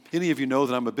Any of you know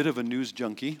that I'm a bit of a news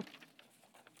junkie.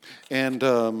 And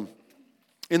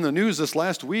in the news this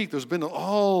last week, there's been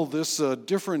all this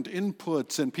different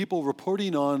inputs and people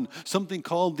reporting on something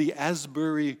called the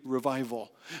Asbury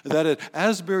Revival. That at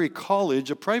Asbury College,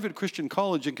 a private Christian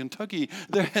college in Kentucky,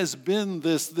 there has been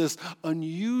this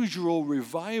unusual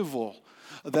revival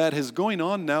that is going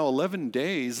on now 11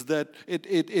 days, that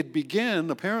it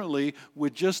began apparently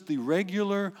with just the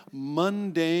regular,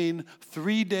 mundane,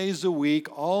 3 days a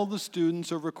week, all the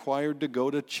students are required to go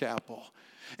to chapel.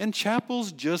 And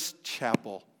chapel's just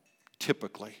chapel,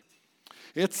 typically.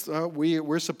 It's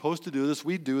we're supposed to do this,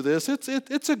 we do this,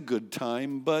 it's a good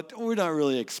time, but we're not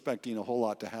really expecting a whole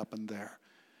lot to happen there.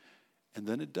 And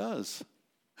then it does.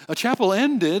 A chapel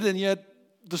ended, and yet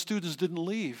the students didn't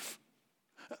leave.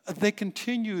 They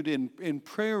continued in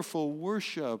prayerful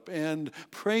worship and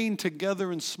praying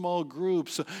together in small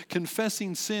groups,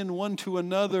 confessing sin one to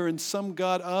another, and some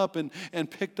got up and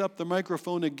picked up the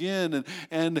microphone again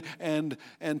and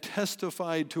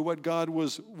testified to what God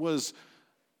was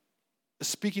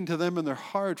speaking to them in their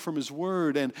heart from His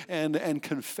Word, and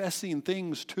confessing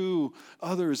things to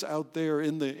others out there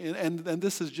and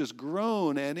this has just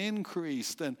grown and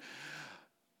increased,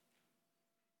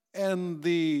 and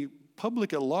the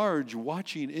public at large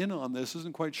watching in on this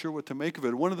isn't quite sure what to make of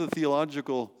it. One of the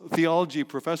theology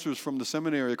professors from the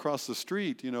seminary across the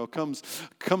street,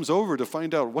 comes over to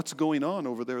find out what's going on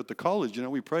over there at the college.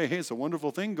 We pray, hey, it's a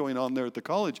wonderful thing going on there at the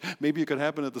college. Maybe it could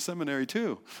happen at the seminary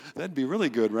too. That'd be really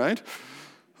good, right?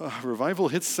 Revival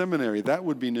hits seminary. That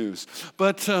would be news.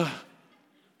 But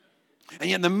and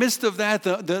yet in the midst of that,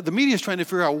 the media is trying to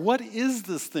figure out, what is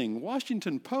this thing?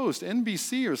 Washington Post,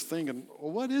 NBC are thinking,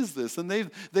 well, what is this? And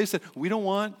they said, we don't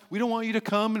want you to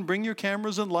come and bring your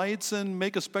cameras and lights and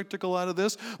make a spectacle out of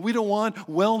this. We don't want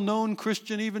well-known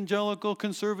Christian evangelical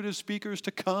conservative speakers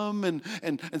to come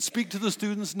and speak to the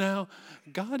students now.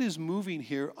 God is moving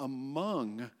here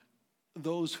among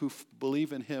those who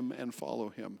believe in Him and follow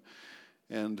Him.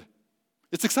 And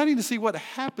it's exciting to see what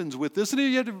happens with this. And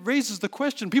yet it raises the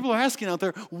question, people are asking out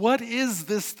there, what is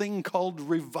this thing called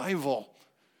revival?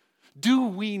 Do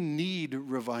we need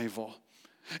revival?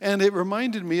 And it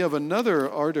reminded me of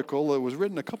another article that was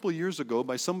written a couple of years ago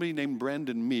by somebody named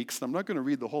Brandon Meeks. I'm not going to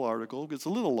read the whole article. It's a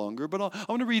little longer, but I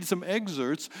want to read some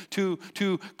excerpts to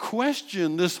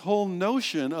question this whole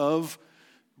notion of,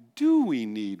 do we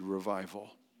need revival?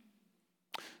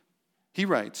 He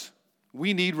writes,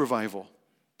 we need revival.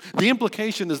 The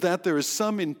implication is that there is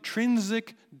some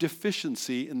intrinsic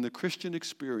deficiency in the Christian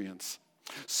experience,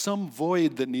 some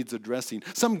void that needs addressing,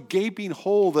 some gaping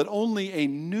hole that only a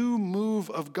new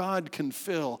move of God can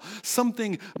fill,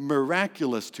 something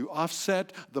miraculous to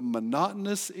offset the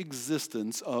monotonous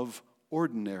existence of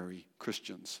ordinary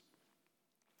Christians.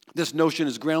 This notion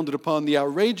is grounded upon the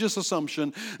outrageous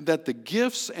assumption that the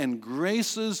gifts and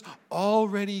graces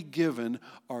already given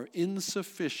are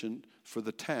insufficient for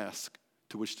the task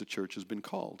to which the church has been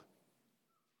called.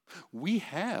 We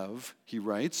have, he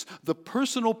writes, the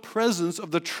personal presence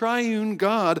of the triune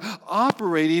God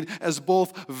operating as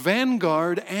both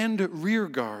vanguard and rear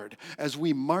guard as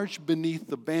we march beneath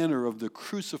the banner of the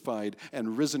crucified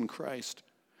and risen Christ.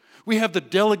 We have the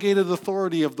delegated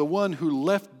authority of the one who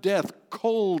left death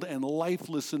cold and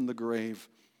lifeless in the grave.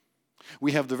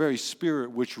 We have the very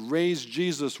Spirit which raised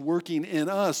Jesus working in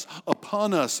us,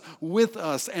 upon us, with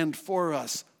us, and for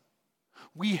us.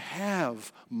 We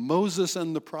have Moses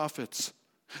and the prophets.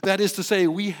 That is to say,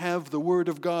 we have the Word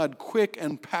of God, quick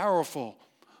and powerful,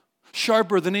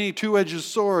 sharper than any two-edged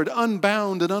sword,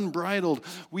 unbound and unbridled.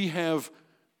 We have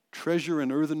treasure in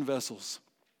earthen vessels.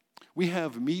 We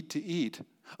have meat to eat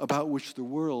about which the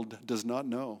world does not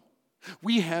know.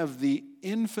 We have the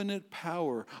infinite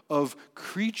power of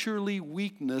creaturely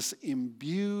weakness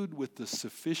imbued with the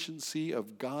sufficiency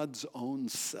of God's own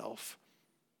self.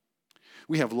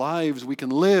 We have lives we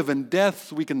can live and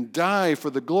deaths we can die for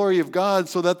the glory of God,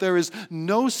 so that there is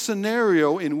no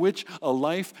scenario in which a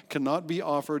life cannot be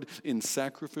offered in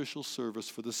sacrificial service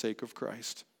for the sake of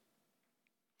Christ.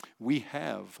 We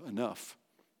have enough,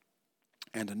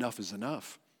 and enough is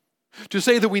enough. To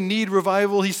say that we need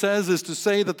revival, he says, is to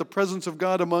say that the presence of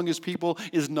God among His people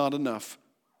is not enough.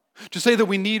 To say that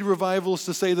we need revival is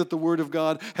to say that the Word of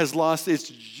God has lost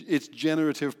its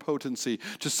generative potency.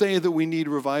 To say that we need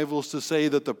revival is to say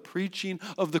that the preaching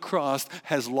of the cross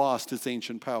has lost its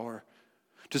ancient power.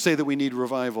 To say that we need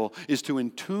revival is to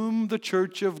entomb the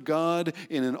church of God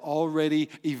in an already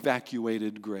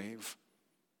evacuated grave.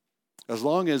 As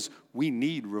long as we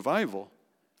need revival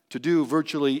to do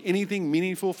virtually anything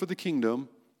meaningful for the kingdom,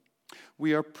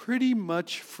 we are pretty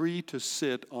much free to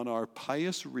sit on our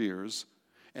pious rears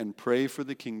and pray for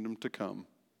the kingdom to come.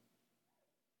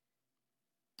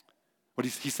 But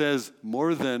he says,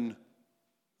 more than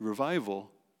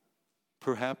revival,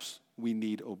 perhaps we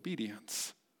need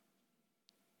obedience.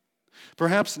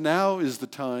 Perhaps now is the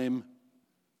time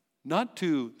not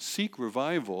to seek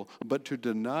revival, but to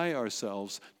deny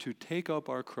ourselves, to take up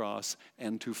our cross,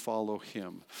 and to follow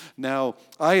him. Now,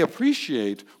 I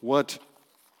appreciate what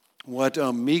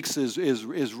Meeks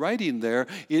is writing there.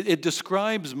 It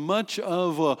describes much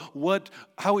of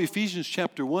how Ephesians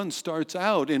chapter 1 starts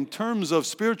out in terms of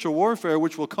spiritual warfare,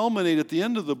 which will culminate at the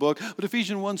end of the book. But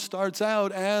Ephesians 1 starts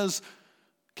out as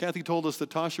Kathy told us that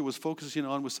Tasha was focusing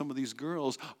on with some of these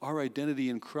girls, our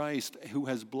identity in Christ, who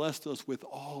has blessed us with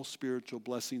all spiritual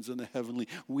blessings in the heavenly.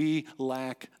 We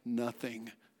lack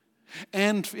nothing.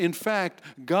 And in fact,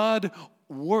 God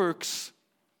works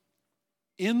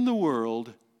in the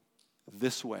world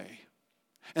this way.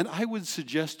 And I would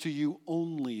suggest to you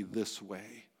only this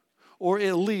way. Or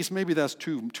at least, maybe that's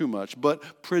too much,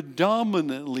 but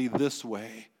predominantly this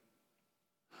way.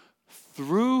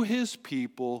 Through his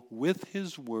people, with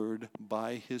his word,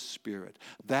 by his Spirit.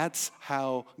 That's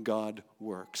how God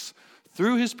works.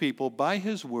 Through his people, by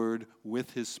his word,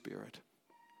 with his Spirit.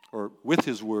 Or with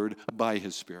his word, by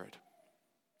his Spirit.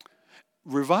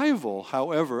 Revival,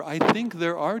 however, I think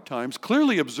there are times,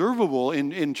 clearly observable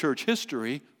in church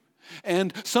history,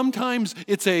 and sometimes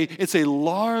it's a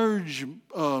large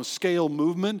scale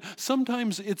movement.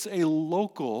 Sometimes it's a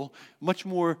local, much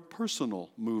more personal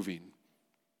moving.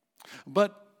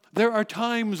 But there are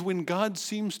times when God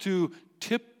seems to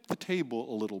tip the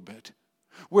table a little bit,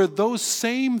 where those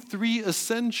same three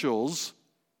essentials,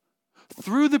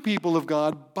 through the people of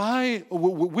God,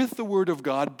 with the Word of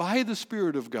God, by the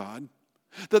Spirit of God,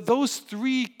 that those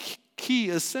three key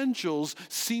essentials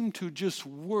seem to just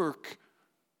work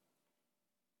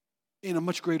in a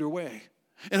much greater way,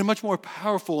 in a much more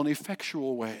powerful and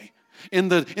effectual way. In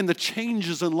the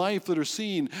changes in life that are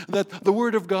seen, that the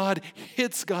Word of God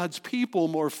hits God's people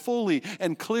more fully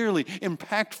and clearly,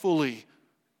 impactfully,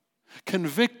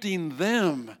 convicting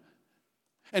them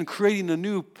and creating a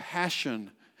new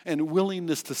passion and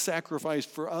willingness to sacrifice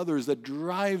for others that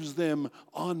drives them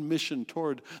on mission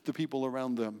toward the people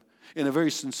around them in a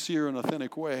very sincere and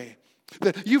authentic way.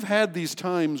 That you've had these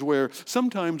times where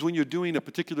sometimes when you're doing a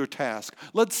particular task,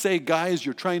 let's say, guys,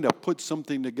 you're trying to put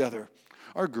something together.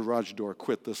 Our garage door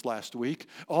quit this last week.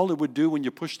 All it would do when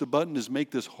you push the button is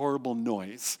make this horrible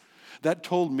noise. That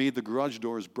told me the garage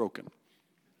door is broken,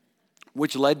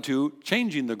 which led to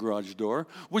changing the garage door,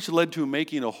 which led to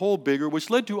making a hole bigger, which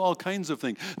led to all kinds of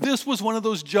things. This was one of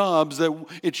those jobs that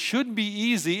it should be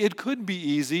easy, it could be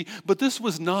easy, but this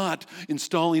was not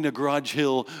installing a garage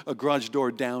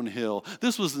door downhill.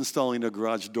 This was installing a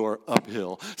garage door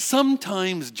uphill.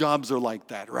 Sometimes jobs are like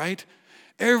that, right?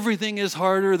 Everything is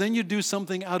harder, then you do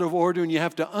something out of order and you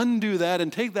have to undo that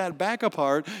and take that back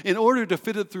apart in order to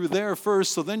fit it through there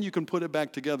first so then you can put it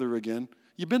back together again.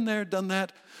 You been there, done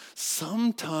that?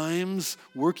 Sometimes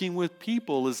working with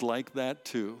people is like that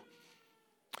too.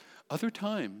 Other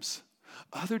times,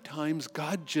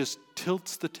 God just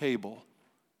tilts the table.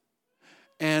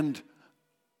 And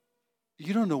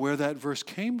you don't know where that verse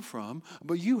came from,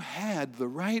 but you had the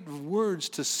right words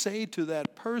to say to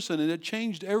that person, and it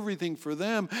changed everything for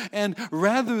them. And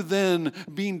rather than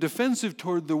being defensive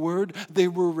toward the word, they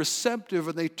were receptive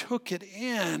and they took it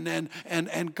in.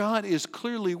 And God is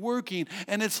clearly working.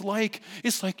 And it's like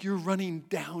you're running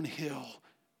downhill.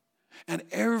 And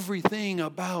everything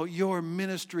about your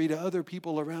ministry to other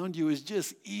people around you is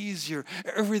just easier.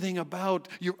 Everything about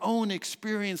your own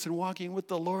experience in walking with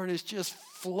the Lord is just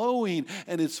flowing,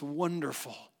 and it's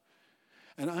wonderful.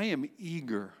 And I am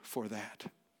eager for that.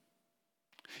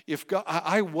 If God,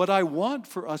 what I want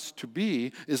for us to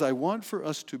be is I want for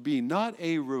us to be not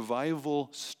a revival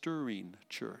stirring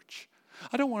church.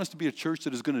 I don't want us to be a church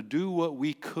that is going to do what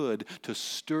we could to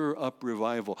stir up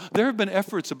revival. There have been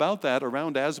efforts about that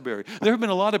around Asbury. There have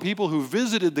been a lot of people who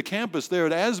visited the campus there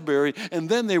at Asbury, and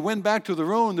then they went back to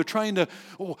their own. They're trying to,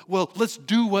 let's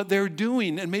do what they're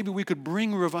doing, and maybe we could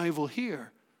bring revival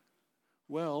here.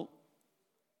 Well,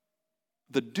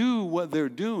 the do what they're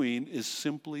doing is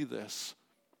simply this.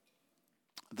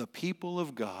 The people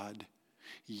of God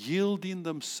yielding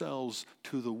themselves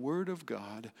to the Word of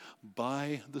God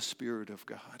by the Spirit of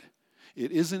God.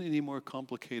 It isn't any more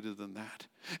complicated than that.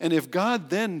 And if God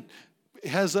then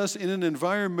has us in an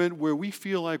environment where we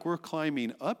feel like we're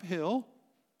climbing uphill,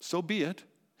 so be it.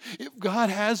 If God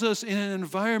has us in an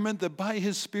environment that by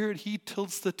His Spirit He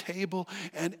tilts the table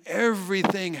and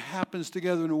everything happens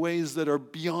together in ways that are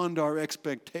beyond our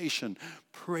expectation,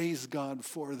 praise God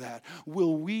for that.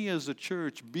 Will we as a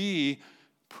church be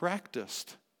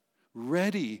practiced,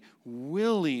 ready,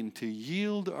 willing to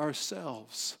yield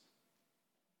ourselves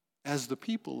as the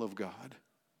people of God,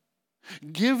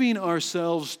 giving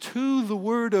ourselves to the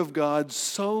Word of God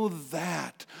so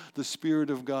that the Spirit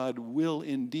of God will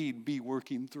indeed be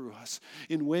working through us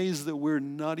in ways that we're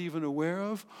not even aware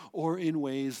of or in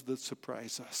ways that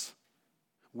surprise us.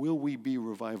 Will we be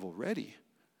revival ready?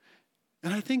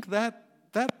 And I think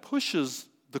that pushes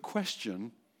the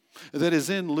question that is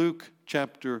in Luke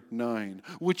chapter 9,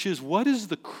 which is, what is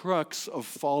the crux of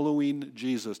following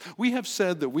Jesus? We have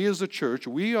said that we as a church,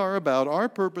 our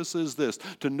purpose is this,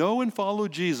 to know and follow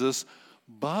Jesus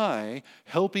by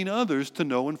helping others to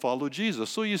know and follow Jesus.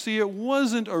 So you see, it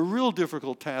wasn't a real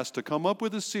difficult task to come up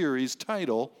with a series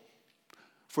title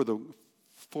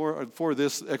for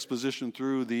this exposition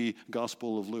through the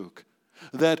Gospel of Luke.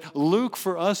 That Luke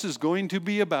for us is going to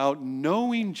be about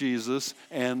knowing Jesus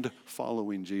and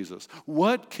following Jesus.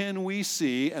 What can we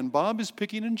see? And Bob is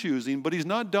picking and choosing, but he's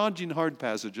not dodging hard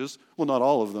passages. Well, not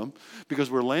all of them, because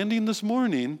we're landing this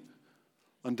morning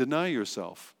on deny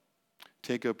yourself,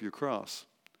 take up your cross,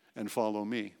 and follow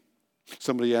me.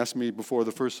 Somebody asked me before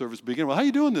the first service began, well, how are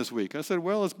you doing this week? I said,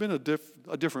 well, it's been a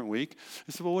different week.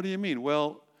 They said, well, what do you mean?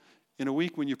 Well, in a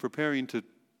week when you're preparing to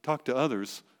talk to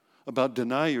others about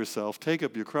deny yourself, take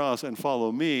up your cross, and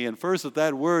follow me. And first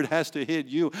that word has to hit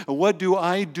you. And what do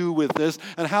I do with this?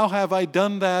 And how have I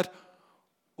done that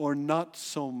or not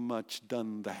so much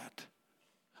done that?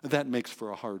 That makes for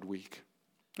a hard week.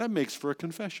 That makes for a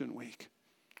confession week.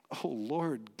 Oh,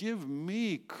 Lord, give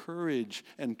me courage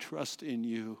and trust in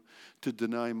you to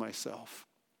deny myself,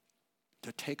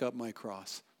 to take up my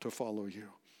cross, to follow you.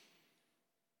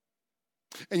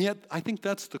 And yet, I think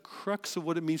that's the crux of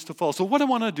what it means to follow. So what I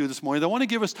want to do this morning, I want to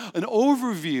give us an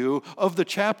overview of the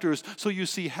chapters so you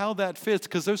see how that fits,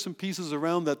 because there's some pieces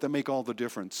around that make all the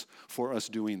difference for us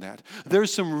doing that.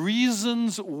 There's some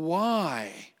reasons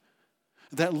why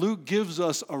that Luke gives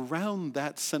us around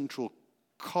that central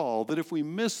call, that if we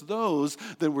miss those,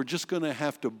 then we're just going to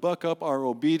have to buck up our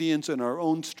obedience and our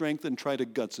own strength and try to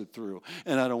guts it through.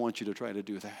 And I don't want you to try to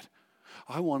do that.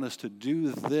 I want us to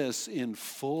do this in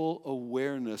full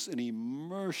awareness and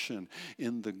immersion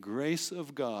in the grace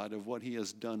of God of what he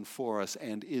has done for us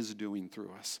and is doing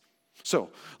through us. So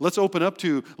let's open up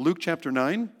to Luke chapter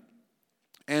 9,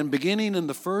 and beginning in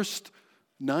the first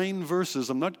 9 verses,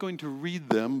 I'm not going to read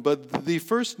them, but the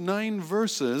first 9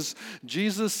 verses,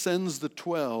 Jesus sends the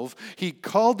 12. He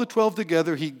called the 12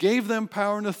 together, he gave them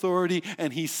power and authority,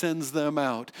 and he sends them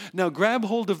out. Now grab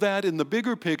hold of that in the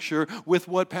bigger picture with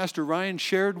what Pastor Ryan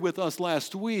shared with us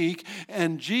last week,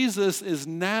 and Jesus is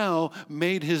now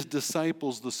made his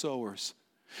disciples the sowers.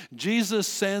 Jesus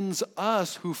sends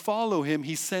us who follow him,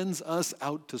 he sends us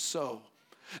out to sow.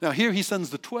 Now here he sends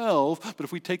the 12, but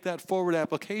if we take that forward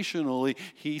applicationally,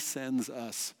 he sends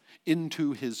us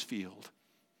into his field.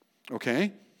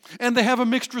 Okay? And they have a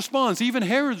mixed response. Even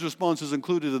Herod's response is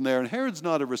included in there, and Herod's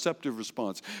not a receptive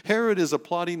response. Herod is a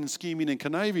plotting and scheming and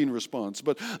conniving response.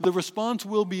 But the response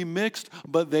will be mixed,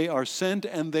 but they are sent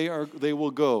and they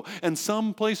will go. And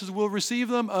some places will receive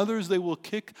them, others they will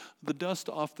kick the dust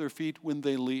off their feet when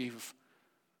they leave.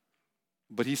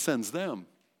 But he sends them.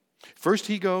 First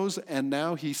he goes, and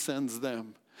now he sends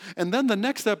them. And then the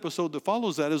next episode that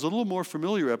follows that is a little more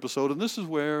familiar episode, and this is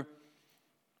where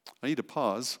I need to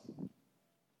pause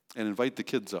and invite the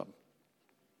kids up.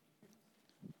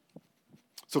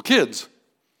 So kids,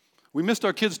 we missed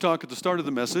our kids' talk at the start of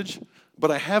the message,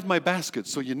 but I have my basket,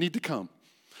 so you need to come.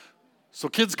 So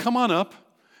kids, come on up,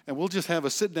 and we'll just have a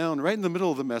sit down right in the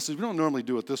middle of the message. We don't normally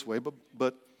do it this way,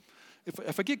 but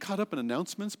if I get caught up in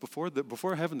announcements before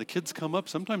having the kids come up,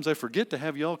 sometimes I forget to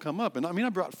have y'all come up. And I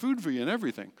brought food for you and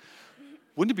everything.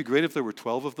 Wouldn't it be great if there were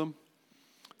 12 of them?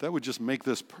 That would just make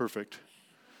this perfect.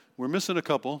 We're missing a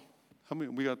couple. How many?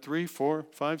 We got 3, 4,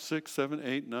 5, 6, 7,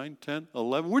 8, 9, 10,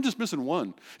 11. We're just missing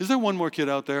one. Is there one more kid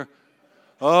out there?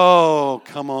 Oh,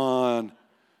 come on.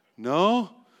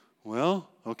 No? Well,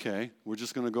 okay. We're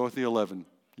just going to go with the 11.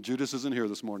 Judas isn't here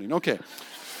this morning. Okay.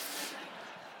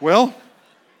 Well,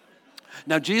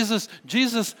 now Jesus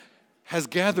has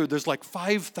gathered, there's like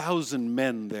 5,000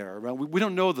 men there. We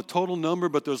don't know the total number,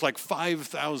 but there's like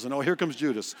 5,000. Oh, here comes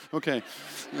Judas. Okay.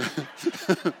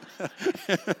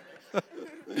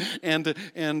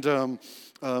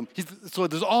 So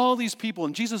there's all these people,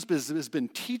 and Jesus has been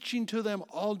teaching to them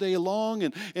all day long,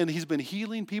 and he's been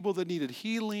healing people that needed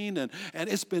healing, and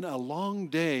it's been a long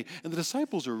day. And the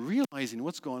disciples are realizing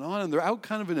what's going on, and they're out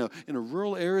kind of in a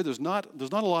rural area. There's not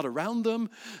a lot around them,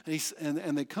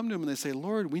 and they come to him and they say,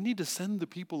 Lord, we need to send the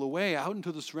people away out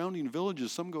into the surrounding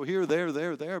villages. Some go here,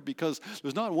 there, because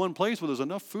there's not one place where there's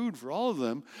enough food for all of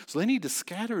them. So they need to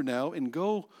scatter now and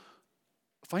go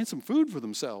find some food for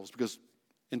themselves,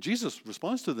 and Jesus'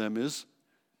 response to them is,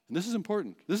 And this is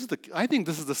important. I think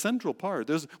this is the central part.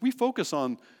 We focus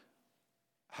on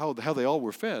how they all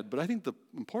were fed, but I think the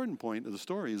important point of the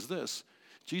story is this.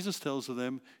 Jesus tells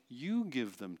them, you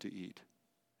give them to eat.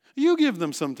 You give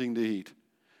them something to eat.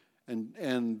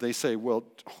 And they say, well,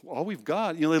 all we've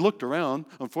got, they looked around.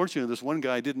 Unfortunately, this one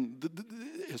guy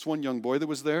this one young boy that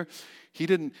was there, he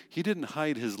didn't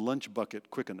hide his lunch bucket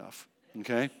quick enough,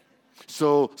 okay?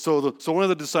 So one of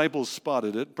the disciples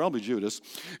spotted it, probably Judas,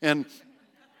 and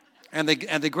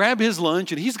they grab his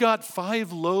lunch, and he's got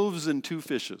 5 loaves and 2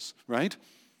 fishes, right?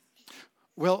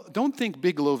 Well, don't think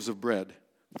big loaves of bread.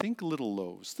 Think little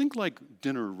loaves. Think like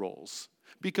dinner rolls.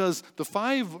 Because the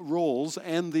 5 rolls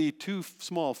and the 2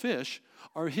 small fish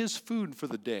are his food for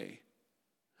the day.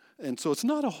 And so it's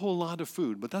not a whole lot of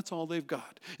food, but that's all they've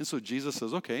got. And so Jesus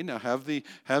says, okay, now have the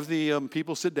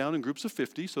people sit down in groups of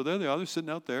 50. So there they are, they're sitting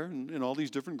out there in all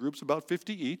these different groups, about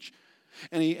 50 each.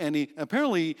 And he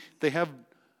apparently they have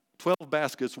 12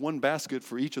 baskets, 1 basket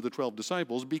for each of the 12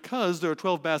 disciples, because there are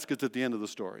 12 baskets at the end of the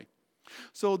story.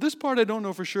 So this part I don't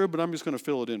know for sure, but I'm just going to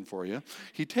fill it in for you.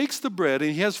 He takes the bread,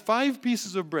 and he has 5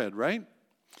 pieces of bread, right?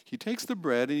 He takes the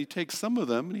bread, and he takes some of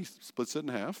them, and he splits it in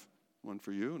half. 1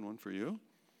 for you and 1 for you.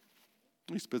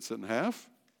 He splits it in half.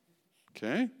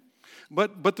 Okay?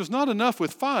 But there's not enough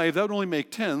with 5. That would only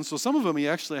make 10, so some of them he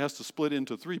actually has to split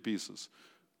into 3 pieces.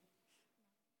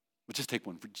 But just take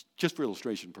one, just for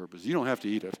illustration purposes. You don't have to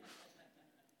eat it.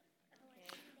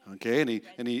 Okay,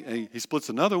 and he splits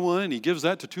another one, and he gives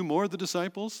that to 2 more of the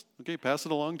disciples. Okay, pass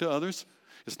it along to others.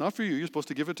 It's not for you. You're supposed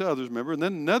to give it to others, remember? And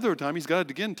then another time, he's got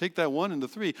to, again, take that 1 into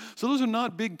 3. So those are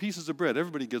not big pieces of bread.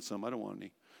 Everybody gets some. I don't want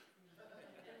any.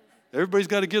 Everybody's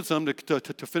got to get some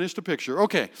to finish the picture.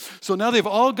 Okay, so now they've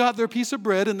all got their piece of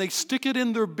bread, and they stick it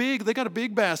in they got a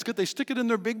big basket. They stick it in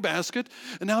their big basket,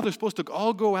 and now they're supposed to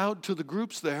all go out to the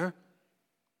groups there,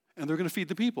 and they're going to feed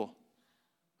the people.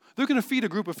 They're going to feed a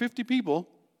group of 50 people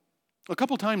a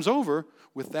couple times over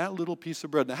with that little piece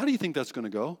of bread. Now, how do you think that's going to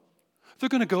go? They're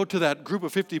going to go to that group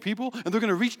of 50 people, and they're going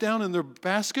to reach down in their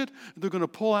basket, and they're going to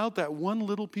pull out that 1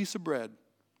 little piece of bread,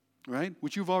 right,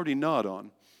 which you've already gnawed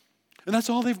on. And that's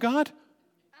all they've got?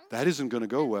 That isn't going to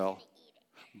go well.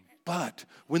 But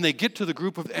when they get to the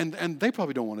group of, and they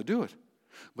probably don't want to do it,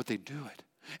 but they do it.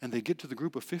 And they get to the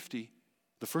group of 50,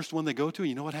 the first one they go to,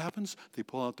 you know what happens? They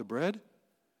pull out the bread,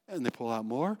 and they pull out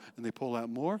more, and they pull out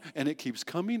more, and it keeps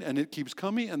coming, and it keeps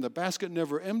coming, and the basket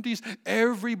never empties.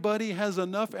 Everybody has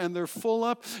enough, and they're full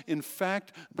up. In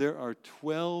fact, there are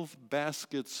 12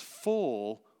 baskets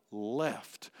full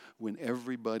left when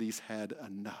everybody's had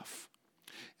enough.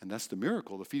 And that's the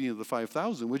miracle, the feeding of the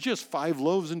 5,000, with just 5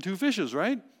 loaves and 2 fishes,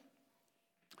 right?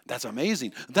 That's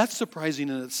amazing. That's surprising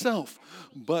in itself.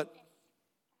 But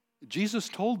Jesus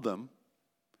told them,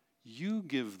 you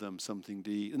give them something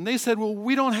to eat. And they said, well,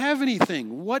 we don't have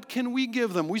anything. What can we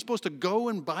give them? Are we supposed to go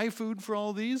and buy food for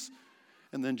all these?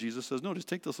 And then Jesus says, no, just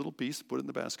take this little piece, put it in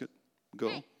the basket,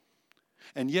 go.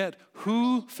 And yet,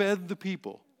 who fed the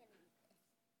people?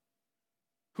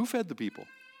 Who fed the people?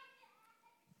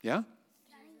 Yeah?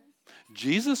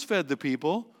 Jesus fed the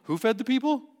people. Who fed the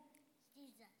people?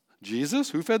 Jesus.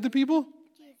 Who fed the people?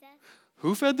 Jesus.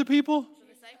 Who fed the people?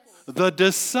 The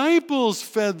disciples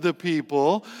fed the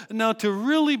people. Now, to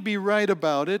really be right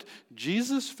about it,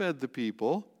 Jesus fed the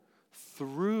people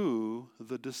through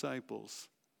the disciples.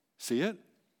 See it?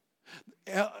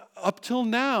 Up till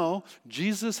now,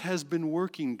 Jesus has been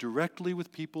working directly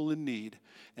with people in need.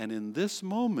 And in this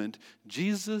moment,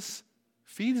 Jesus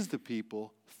feeds the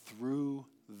people through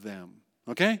them.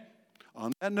 Okay?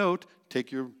 On that note,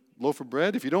 take your loaf of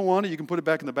bread. If you don't want it, you can put it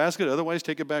back in the basket. Otherwise,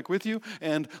 take it back with you,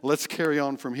 and let's carry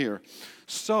on from here.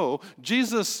 So,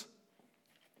 Jesus,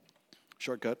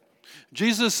 shortcut,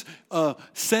 Jesus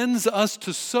sends us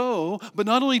to sow, but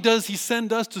not only does he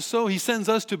send us to sow, he sends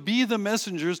us to be the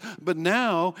messengers, but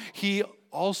now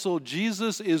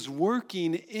Jesus is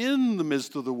working in the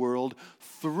midst of the world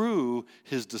through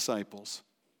his disciples.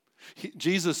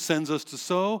 Jesus sends us to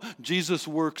sow. Jesus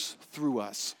works through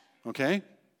us. Okay?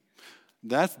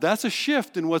 That's a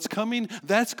shift in what's coming.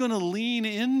 That's going to lean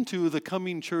into the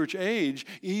coming church age.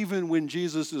 Even when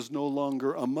Jesus is no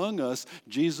longer among us,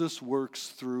 Jesus works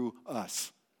through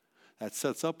us. That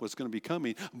sets up what's going to be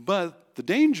coming. But the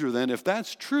danger then, if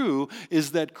that's true,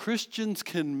 is that Christians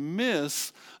can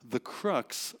miss the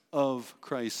crux of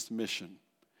Christ's mission.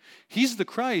 He's the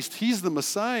Christ. He's the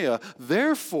Messiah.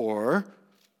 Therefore,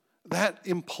 that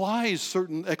implies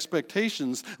certain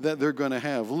expectations that they're going to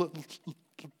have.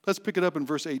 Let's pick it up in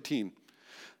verse 18.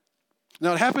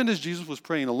 Now, it happened as Jesus was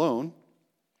praying alone.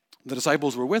 The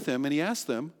disciples were with him, and he asked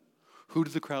them, who do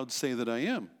the crowd say that I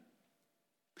am?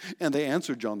 And they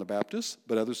answered, John the Baptist,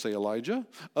 but others say Elijah.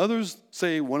 Others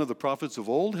say one of the prophets of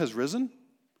old has risen.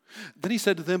 Then he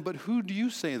said to them, but who do you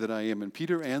say that I am? And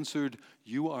Peter answered,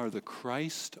 you are the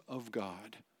Christ of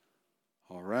God.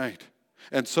 All right.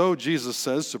 And so Jesus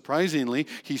says, surprisingly,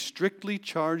 he strictly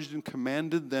charged and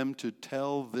commanded them to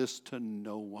tell this to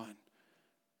no one.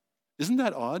 Isn't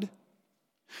that odd?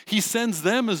 He sends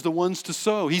them as the ones to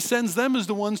sow. He sends them as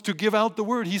the ones to give out the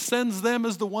word. He sends them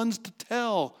as the ones to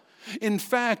tell. In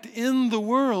fact, in the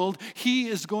world, he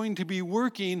is going to be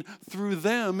working through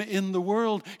them in the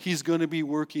world. He's going to be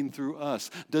working through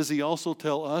us. Does he also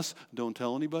tell us, don't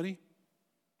tell anybody?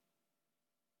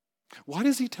 Why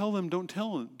does he tell them, don't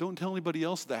tell anybody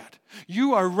else that?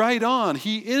 You are right on.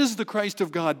 He is the Christ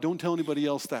of God. Don't tell anybody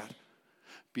else that.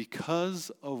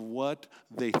 Because of what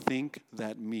they think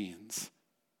that means.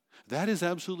 That is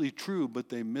absolutely true, but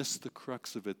they miss the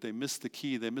crux of it. They miss the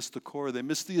key. They miss the core. They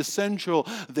miss the essential.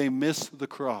 They miss the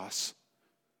cross.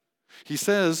 He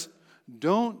says,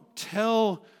 don't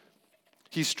tell.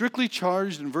 He strictly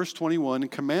charged in verse 21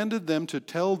 and commanded them to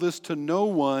tell this to no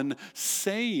one,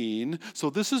 saying, so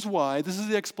this is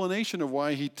the explanation of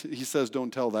why he says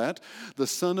don't tell that. The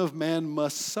Son of Man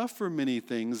must suffer many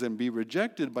things and be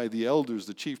rejected by the elders,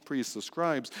 the chief priests, the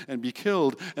scribes, and be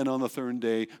killed, and on the third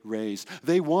day raised.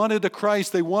 They wanted a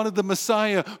Christ. They wanted the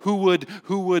Messiah who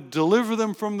would deliver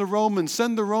them from the Romans,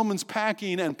 send the Romans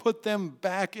packing, and put them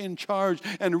back in charge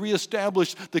and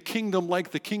reestablish the kingdom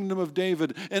like the kingdom of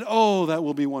David. And oh, that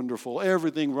will be wonderful.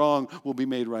 Everything wrong will be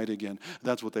made right again.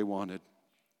 That's what they wanted.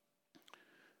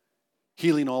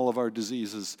 Healing all of our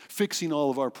diseases, fixing all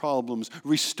of our problems,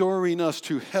 restoring us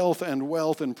to health and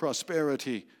wealth and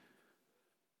prosperity.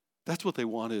 That's what they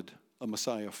wanted a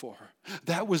Messiah for.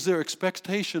 That was their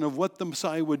expectation of what the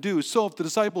Messiah would do. So if the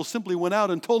disciples simply went out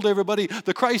and told everybody,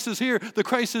 the Christ is here, the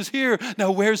Christ is here.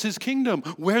 Now where's his kingdom?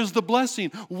 Where's the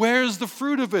blessing? Where's the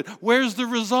fruit of it? Where's the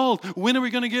result? When are we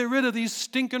going to get rid of these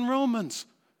stinking Romans?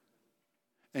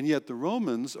 And yet the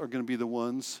Romans are going to be the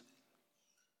ones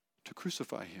to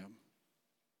crucify him.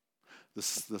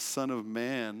 The Son of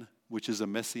Man, which is a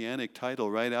messianic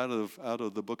title right out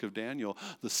of the book of Daniel,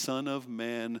 the Son of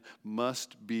Man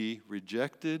must be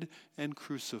rejected and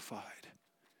crucified.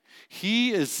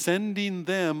 He is sending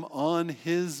them on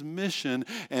his mission,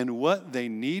 and what they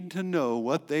need to know,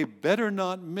 what they better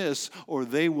not miss, or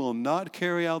they will not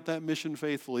carry out that mission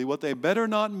faithfully. What they better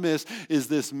not miss is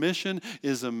this mission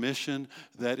is a mission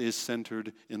that is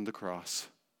centered in the cross.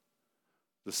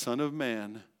 The Son of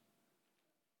Man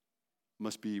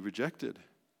must be rejected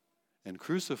and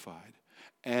crucified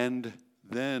and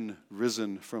then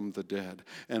risen from the dead.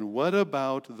 And what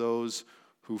about those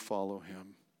who follow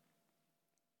him?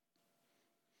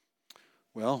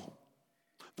 Well,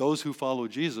 those who follow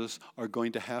Jesus are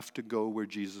going to have to go where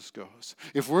Jesus goes.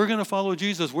 If we're going to follow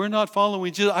Jesus, we're not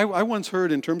following Jesus. I once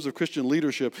heard in terms of Christian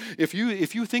leadership, if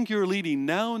you think you're leading,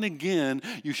 now and again,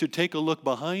 you should take a look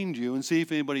behind you and see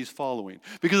if anybody's following.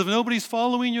 Because if nobody's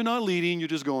following, you're not leading, you're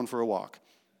just going for a walk.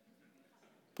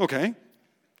 Okay.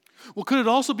 Well, could it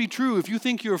also be true if you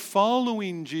think you're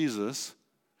following Jesus,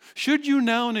 should you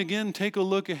now and again take a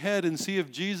look ahead and see if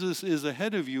Jesus is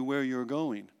ahead of you where you're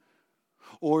going?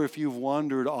 Or if you've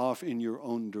wandered off in your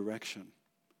own direction.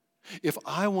 If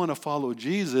I want to follow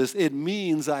Jesus, it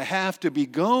means I have to be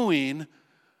going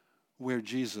where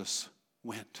Jesus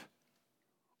went.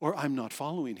 Or I'm not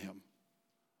following him.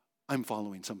 I'm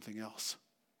following something else.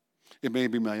 It may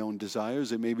be my own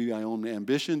desires. It may be my own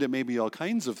ambition. It may be all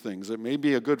kinds of things. It may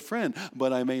be a good friend,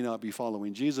 but I may not be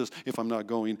following Jesus if I'm not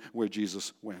going where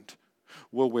Jesus went.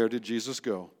 Well, where did Jesus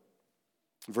go?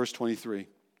 Verse 23.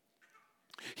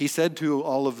 He said to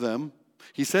all of them,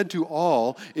 he said to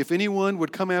all, if anyone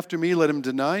would come after me, let him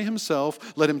deny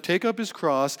himself, let him take up his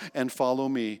cross and follow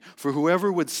me. For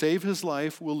whoever would save his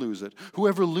life will lose it.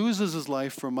 Whoever loses his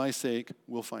life for my sake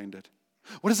will find it.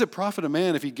 What does it profit a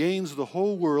man if he gains the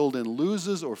whole world and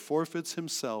loses or forfeits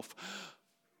himself?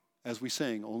 As we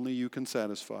sang, only you can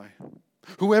satisfy.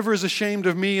 Whoever is ashamed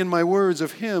of me and my words,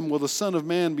 of him will the Son of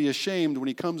Man be ashamed when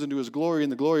he comes into his glory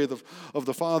and the glory of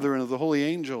the Father and of the holy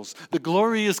angels. The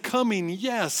glory is coming,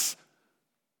 yes,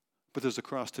 but there's a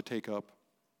cross to take up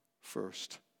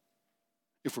first.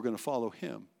 If we're going to follow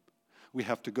him, we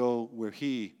have to go where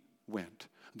he went.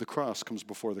 The cross comes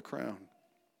before the crown.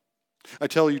 I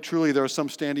tell you truly, there are some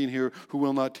standing here who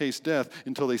will not taste death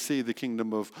until they see the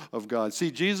kingdom of God. See,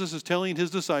 Jesus is telling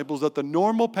his disciples that the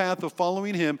normal path of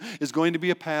following him is going to be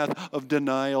a path of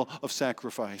denial, of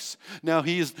sacrifice. Now,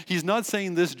 he's not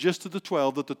saying this just to the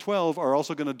 12, that the 12 are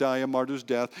also going to die a martyr's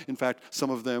death. In fact, some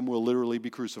of them will literally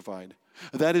be crucified.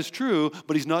 That is true,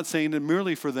 but he's not saying it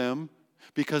merely for them,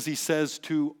 because he says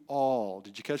to all.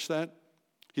 Did you catch that?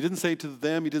 He didn't say to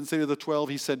them, he didn't say to the 12,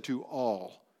 he said to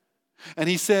all. And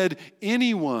he said,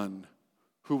 anyone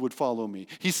who would follow me.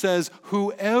 He says,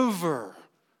 whoever.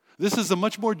 This is a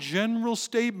much more general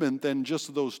statement than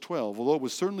just those 12, although it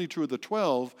was certainly true of the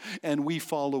 12, and we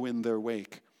follow in their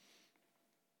wake.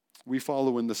 We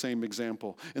follow in the same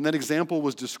example. And that example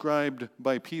was described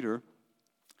by Peter.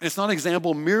 It's not an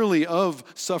example merely of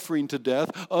suffering to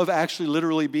death, of actually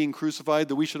literally being crucified,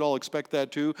 that we should all expect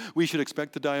that too. We should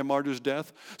expect to die a martyr's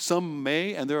death. Some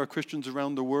may, and there are Christians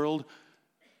around the world,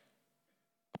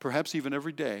 perhaps even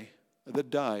every day, that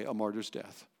die a martyr's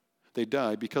death. They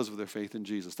die because of their faith in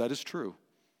Jesus. That is true.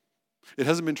 It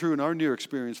hasn't been true in our near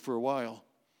experience for a while,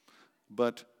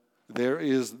 but there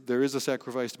is a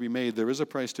sacrifice to be made. There is a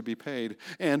price to be paid.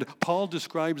 And Paul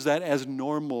describes that as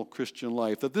normal Christian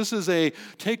life, that this is a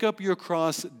take up your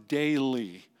cross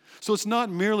daily. So it's not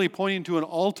merely pointing to an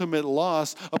ultimate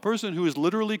loss. A person who is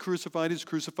literally crucified is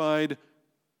crucified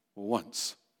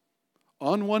once,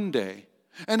 on one day.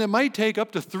 And it might take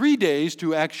up to 3 days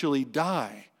to actually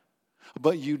die,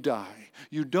 but you die.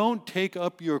 You don't take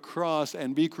up your cross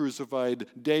and be crucified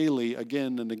daily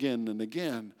again and again and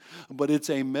again. But it's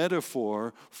a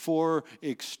metaphor for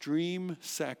extreme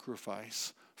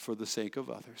sacrifice for the sake of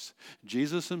others.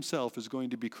 Jesus himself is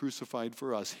going to be crucified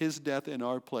for us. His death in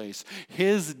our place.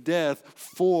 His death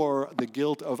for the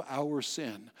guilt of our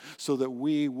sin, so that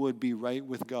we would be right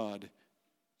with God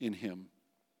in him.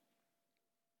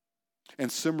 And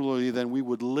similarly, then, we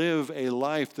would live a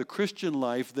life. The Christian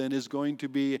life, then, is going to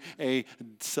be a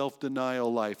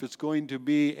self-denial life. It's going to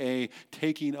be a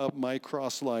taking up my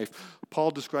cross life. Paul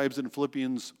describes it in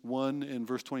Philippians 1 in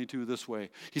verse 22 this way.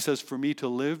 He says, for me to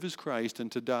live is Christ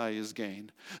and to die is gain.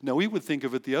 Now, we would think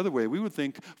of it the other way. We would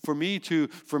think for me to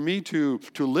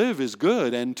live is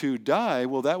good, and to die,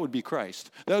 well, that would be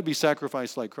Christ. That would be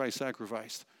sacrifice like Christ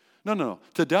sacrificed. No.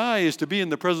 To die is to be in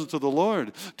the presence of the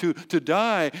Lord. To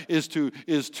die is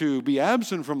to be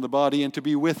absent from the body and to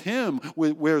be with him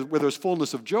where there's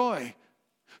fullness of joy.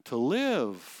 To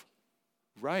live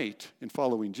right in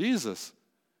following Jesus.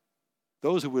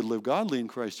 Those who would live godly in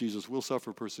Christ Jesus will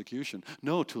suffer persecution.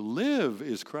 No, to live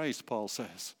is Christ, Paul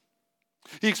says.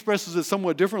 He expresses it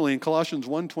somewhat differently in Colossians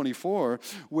 1:24,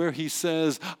 where he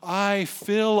says, I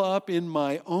fill up in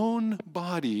my own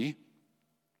body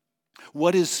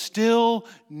what is still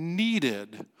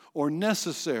needed or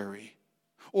necessary,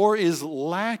 or is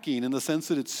lacking in the sense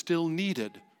that it's still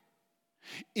needed,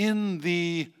 in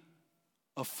the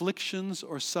afflictions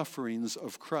or sufferings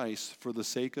of Christ for the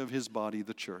sake of his body,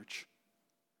 the church.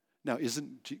 Now,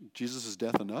 isn't Jesus'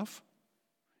 death enough?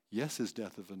 Yes, his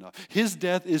death is enough. His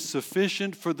death is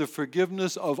sufficient for the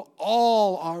forgiveness of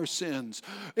all our sins.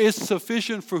 It's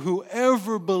sufficient for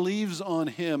whoever believes on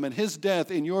him and his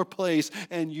death in your place,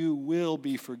 and you will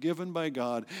be forgiven by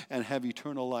God and have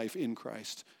eternal life in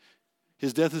Christ.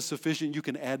 His death is sufficient. You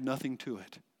can add nothing to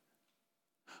it.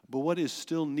 But what is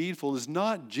still needful is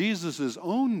not Jesus'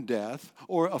 own death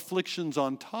or afflictions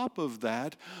on top of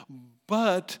that,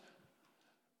 but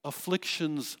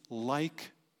afflictions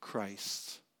like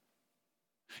Christ's.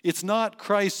 It's not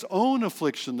Christ's own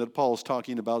affliction that Paul's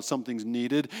talking about, something's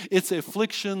needed. It's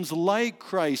afflictions like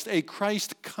Christ, a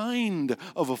Christ kind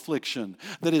of affliction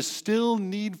that is still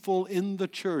needful in the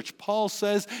church. Paul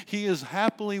says he is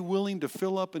happily willing to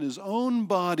fill up in his own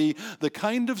body the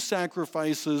kind of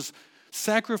sacrifice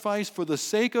for the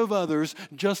sake of others,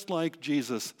 just like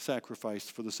Jesus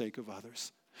sacrificed for the sake of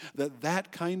others.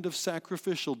 That kind of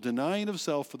sacrificial denying of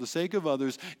self for the sake of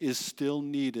others is still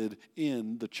needed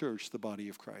in the church, the body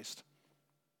of Christ.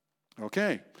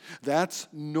 Okay, that's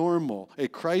normal, a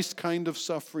Christ kind of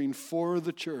suffering for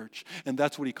the church, and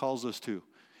that's what he calls us to.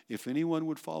 If anyone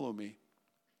would follow me,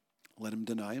 let him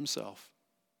deny himself,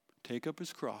 take up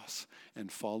his cross,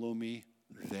 and follow me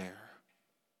there.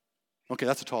 Okay,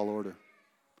 that's a tall order.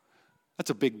 That's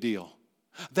a big deal.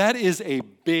 That is a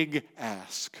big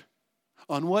ask.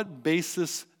 On what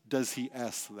basis does he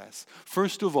ask this?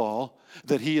 First of all,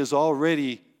 that he has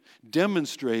already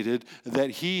demonstrated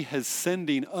that he is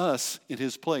sending us in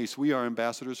his place. We are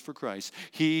ambassadors for Christ.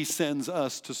 He sends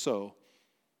us to sow.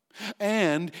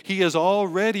 And he has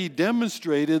already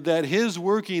demonstrated that his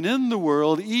working in the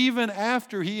world, even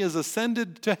after he has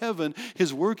ascended to heaven,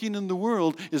 his working in the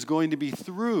world is going to be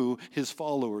through his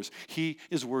followers. He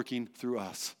is working through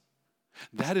us.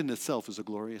 That in itself is a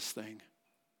glorious thing.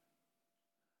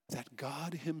 That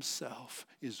God himself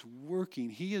is working.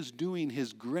 He is doing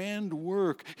his grand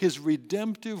work, his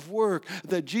redemptive work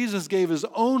that Jesus gave his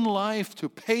own life to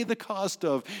pay the cost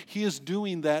of. He is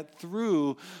doing that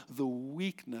through the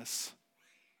weakness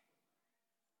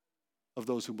of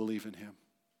those who believe in him.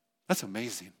 That's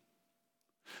amazing.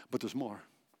 But there's more.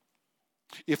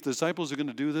 If the disciples are going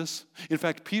to do this, in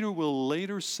fact, Peter will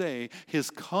later say his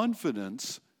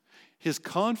confidence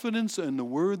in the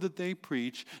word that they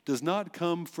preach does not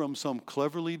come from some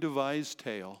cleverly devised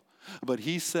tale, but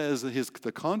he says that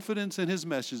the confidence in his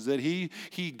message that he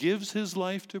gives his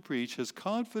life to preach, his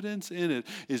confidence in it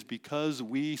is because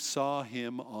we saw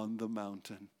him on the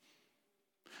mountain.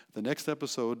 The next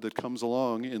episode that comes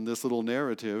along in this little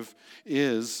narrative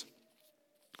is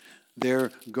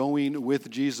they're going with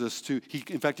Jesus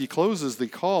in fact, he closes the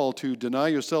call to deny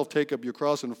yourself, take up your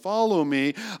cross, and follow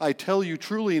me. I tell you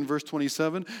truly, in verse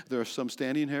 27, there are some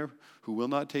standing here who will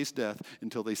not taste death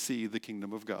until they see the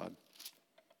kingdom of God.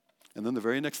 And then the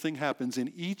very next thing happens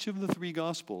in each of the three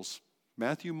Gospels,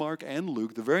 Matthew, Mark, and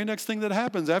Luke. The very next thing that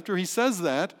happens after he says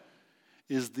that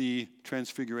is the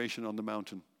transfiguration on the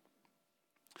mountain.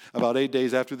 About 8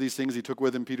 days after these things, he took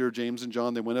with him Peter, James, and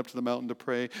John. They went up to the mountain to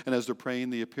pray, and as they're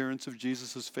praying, the appearance of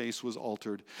Jesus' face was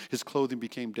altered. His clothing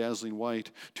became dazzling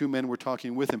white. 2 men were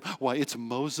talking with him. Why, it's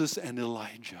Moses and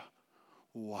Elijah.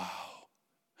 Wow.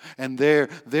 And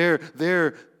they're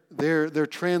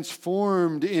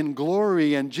transformed in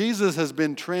glory, and Jesus has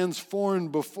been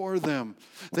transformed before them.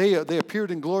 They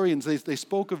appeared in glory, and they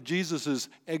spoke of Jesus'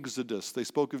 exodus. They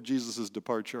spoke of Jesus'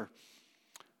 departure.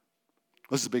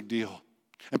 This is a big deal.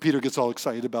 And Peter gets all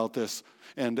excited about this.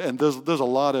 And there's a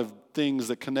lot of things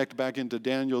that connect back into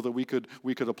Daniel that we could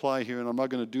apply here, and I'm not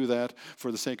going to do that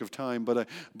for the sake of time, but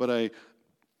I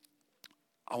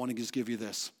want to just give you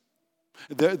this.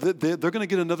 They're going to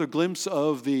get another glimpse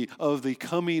of the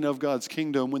coming of God's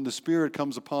kingdom when the Spirit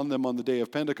comes upon them on the day of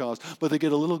Pentecost, but they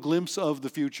get a little glimpse of the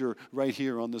future right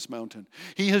here on this mountain.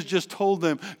 He has just told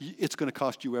them, it's going to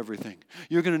cost you everything.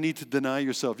 You're going to need to deny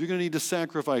yourself. You're going to need to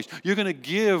sacrifice. You're going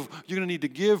to need to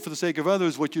give for the sake of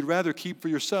others what you'd rather keep for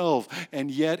yourself, and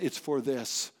yet it's for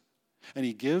this. And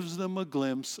he gives them a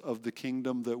glimpse of the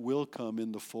kingdom that will come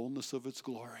in the fullness of its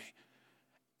glory.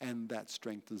 And that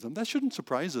strengthens them. That shouldn't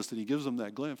surprise us that he gives them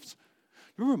that glimpse.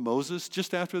 Remember Moses,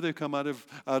 just after they come out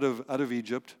of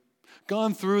Egypt,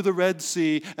 gone through the Red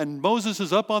Sea, and Moses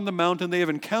is up on the mountain. They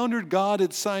have encountered God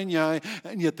at Sinai,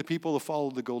 and yet the people have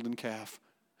followed the golden calf.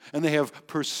 And they have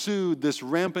pursued this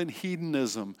rampant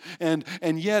hedonism. And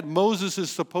yet Moses is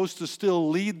supposed to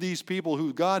still lead these people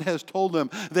who God has told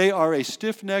them they are a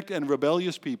stiff-necked and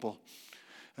rebellious people.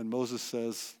 And Moses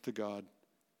says to God,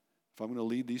 if I'm going to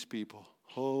lead these people,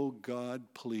 oh, God,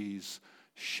 please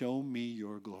show me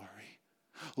your glory.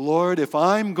 Lord, if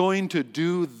I'm going to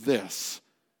do this,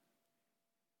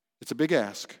 it's a big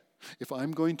ask. If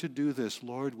I'm going to do this,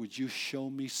 Lord, would you show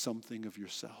me something of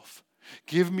yourself?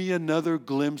 Give me another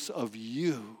glimpse of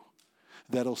you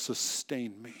that'll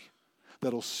sustain me,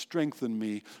 that'll strengthen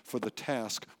me for the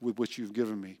task with which you've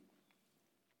given me.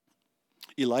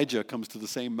 Elijah comes to the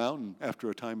same mountain after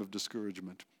a time of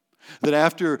discouragement. That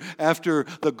after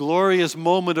the glorious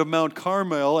moment of Mount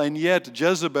Carmel, and yet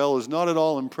Jezebel is not at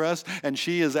all impressed, and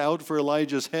she is out for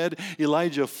Elijah's head,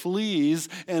 Elijah flees,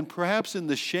 and perhaps in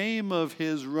the shame of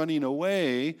his running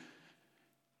away,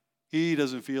 he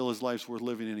doesn't feel his life's worth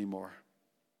living anymore.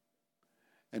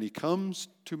 And he comes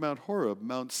to Mount Horeb,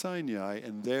 Mount Sinai,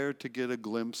 and there to get a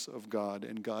glimpse of God,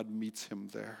 and God meets him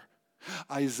there.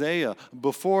 Isaiah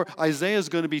is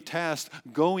going to be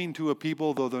tasked going to a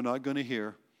people, though they're not going to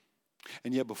hear.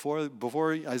 And yet before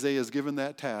Isaiah is given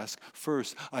that task,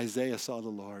 first Isaiah saw the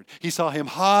Lord. He saw him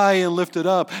high and lifted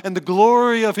up, and the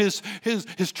glory of his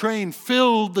train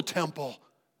filled the temple.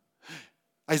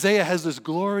 Isaiah has this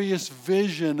glorious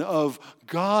vision of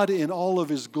God in all of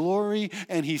his glory,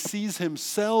 and he sees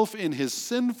himself in his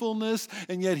sinfulness,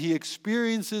 and yet he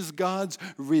experiences God's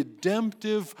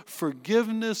redemptive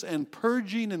forgiveness and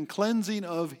purging and cleansing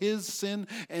of his sin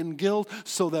and guilt,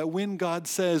 so that when God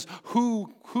says,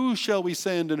 who shall we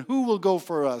send and who will go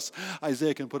for us?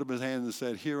 Isaiah can put up his hand and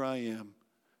said, here I am,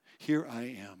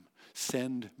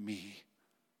 send me.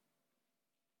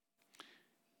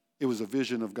 It was a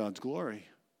vision of God's glory,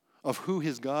 of who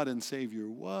his God and Savior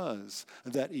was,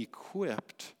 that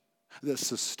equipped, that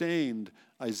sustained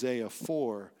Isaiah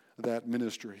for that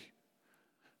ministry.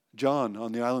 John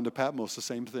on the island of Patmos, the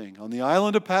same thing. On the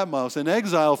island of Patmos, in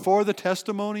exile for the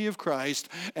testimony of Christ,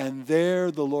 and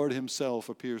there the Lord himself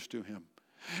appears to him.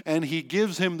 And he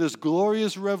gives him this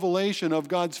glorious revelation of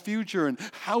God's future and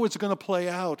how it's going to play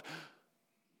out,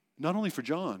 not only for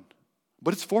John,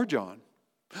 but it's for John.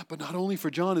 But not only for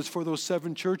John, it's for those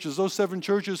 7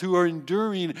 churches who are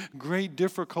enduring great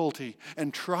difficulty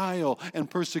and trial and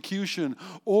persecution,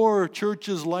 or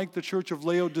churches like the church of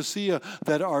Laodicea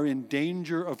that are in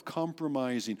danger of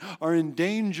compromising, are in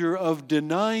danger of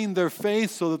denying their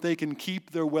faith so that they can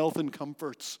keep their wealth and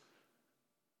comforts.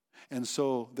 And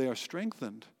so they are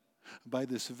strengthened by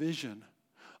this vision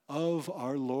of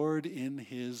our Lord in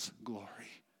his glory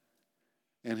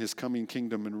and his coming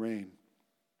kingdom and reign.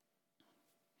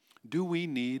 Do we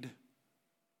need,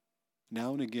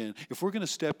 now and again, if we're going to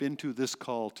step into this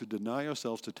call to deny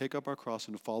ourselves, to take up our cross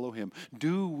and to follow him,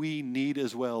 do we need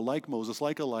as well, like Moses,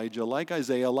 like Elijah, like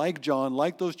Isaiah, like John,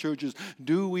 like those churches,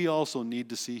 do we also need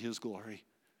to see his glory?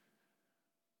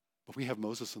 But we have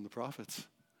Moses and the prophets.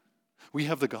 We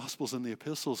have the Gospels and the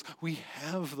epistles. We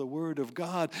have the Word of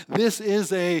God. This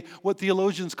is what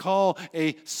theologians call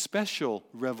a special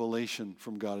revelation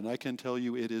from God. And I can tell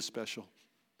you it is special.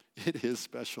 It is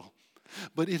special.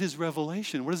 But it is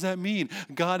revelation. What does that mean?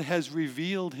 God has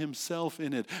revealed himself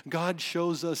in it. God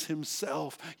shows us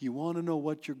himself. You want to know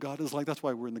what your God is like? That's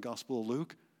why we're in the Gospel of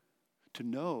Luke. To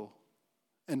know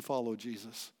and follow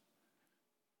Jesus.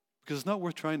 Because it's not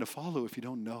worth trying to follow if you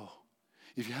don't know,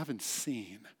 if you haven't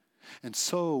seen. And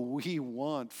so we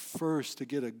want first to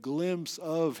get a glimpse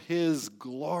of his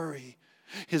glory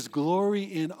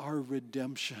in our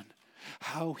redemption,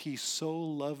 how he so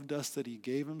loved us that he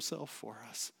gave himself for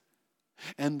us,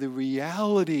 and the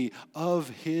reality of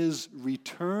his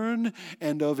return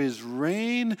and of his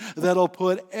reign that'll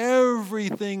put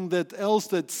everything else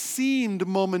that seemed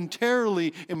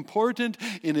momentarily important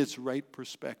in its right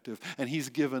perspective. And he's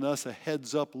given us a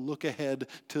heads up look ahead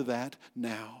to that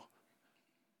now.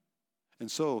 And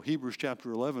so, Hebrews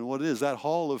chapter 11, what it is, that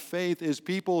hall of faith is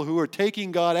people who are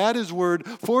taking God at his word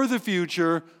for the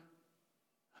future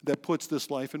that puts this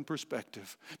life in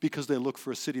perspective because they look for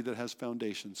a city that has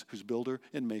foundations, whose builder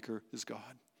and maker is God.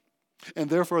 And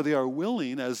therefore, they are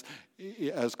willing, as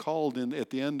called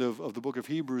at the end of the book of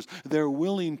Hebrews, they're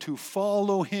willing to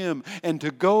follow him and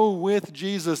to go with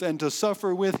Jesus and to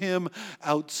suffer with him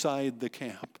outside the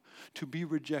camp, to be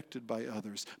rejected by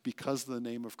others because of the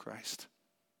name of Christ,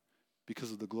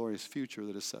 because of the glorious future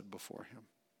that is set before him.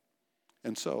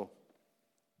 And so,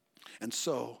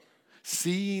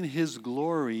 seeing his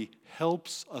glory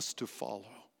helps us to follow.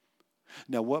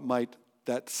 Now, what might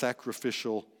that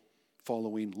sacrificial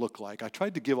following look like? I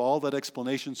tried to give all that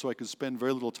explanation so I could spend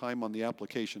very little time on the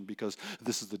application because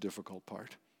this is the difficult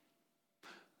part.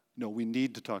 No, we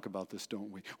need to talk about this,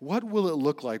 don't we? What will it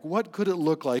look like? What could it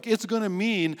look like? It's going to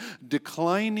mean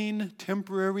declining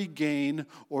temporary gain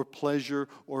or pleasure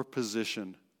or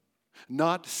position,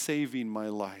 not saving my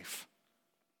life,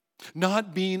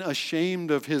 not being ashamed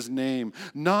of his name,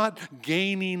 not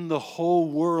gaining the whole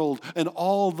world and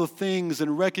all the things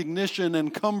and recognition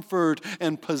and comfort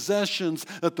and possessions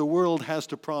that the world has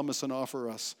to promise and offer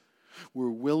us. We're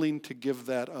willing to give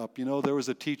that up. You know, there was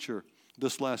a teacher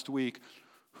this last week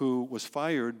who was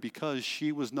fired because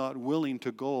she was not willing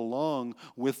to go along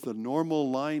with the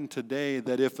normal line today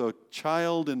that if a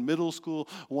child in middle school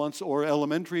or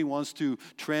elementary wants to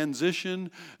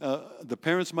transition, the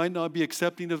parents might not be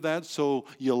accepting of that, so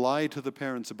you lie to the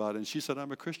parents about it. And she said,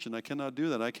 I'm a Christian. I cannot do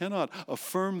that. I cannot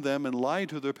affirm them and lie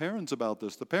to their parents about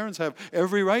this. The parents have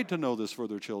every right to know this for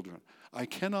their children. I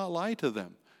cannot lie to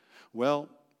them. Well,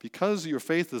 because your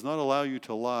faith does not allow you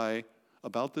to lie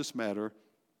about this matter,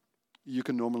 you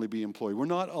can normally be employed.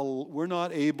 We're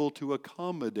not able to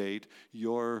accommodate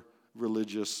your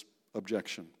religious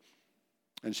objection.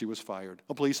 And she was fired.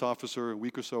 A police officer a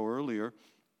week or so earlier,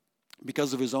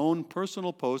 because of his own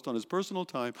personal post on his personal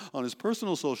time, on his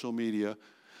personal social media,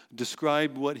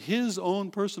 described what his own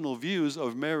personal views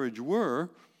of marriage were.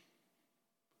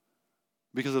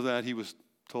 Because of that, he was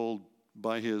told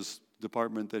by his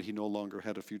department that he no longer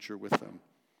had a future with them.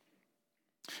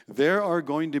 There are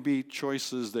going to be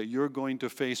choices that you're going to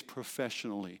face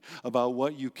professionally about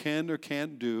what you can or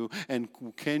can't do, and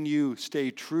can you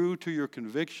stay true to your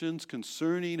convictions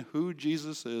concerning who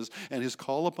Jesus is and his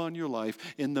call upon your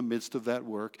life in the midst of that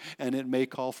work. And it may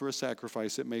call for a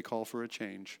sacrifice. It may call for a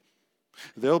change.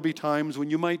 There'll be times when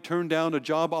you might turn down a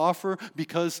job offer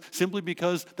simply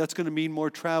because that's going to mean more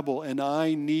travel, and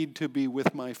I need to be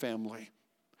with my family.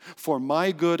 For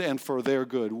my good and for their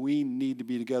good, we need to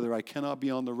be together. I cannot be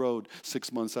on the road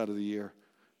 6 months out of the year.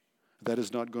 That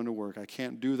is not going to work. I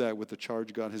can't do that with the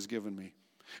charge God has given me.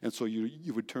 And so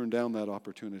you would turn down that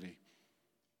opportunity.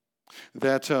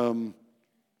 That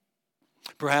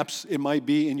perhaps it might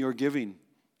be in your giving,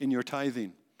 in your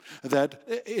tithing, that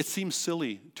it seems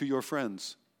silly to your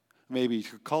friends, maybe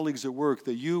to colleagues at work,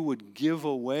 that you would give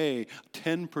away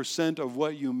 10% of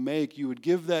what you make. You would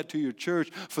give that to your church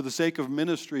for the sake of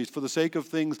ministries, for the sake of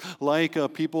things like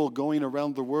people going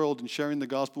around the world and sharing the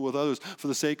gospel with others, for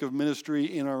the sake of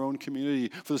ministry in our own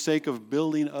community, for the sake of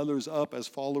building others up as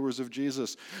followers of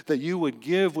Jesus. That you would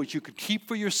give what you could keep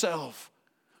for yourself.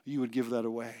 You would give that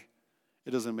away.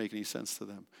 It doesn't make any sense to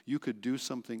them. You could do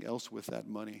something else with that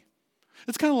money.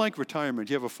 It's kind of like retirement.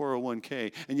 You have a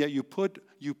 401k, and yet you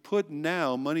put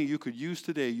now money you could use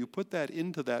today, you put that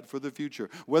into that for the future.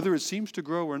 Whether it seems to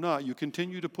grow or not, you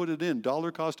continue to put it in.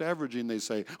 Dollar cost averaging, they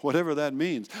say, whatever that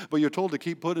means. But you're told to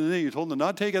keep putting it in. You're told to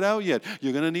not take it out yet.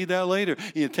 You're going to need that later.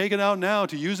 You take it out now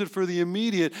to use it for the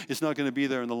immediate. It's not going to be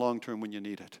there in the long term when you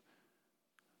need it.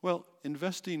 Well,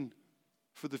 investing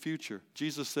for the future.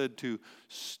 Jesus said to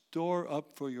store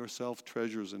up for yourself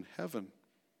treasures in heaven.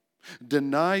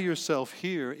 Deny yourself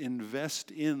here, invest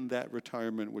in that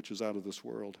retirement which is out of this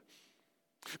world.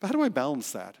 But how do I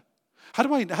balance that? How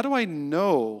do I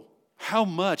know how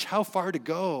much, how far to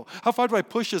go? How far do I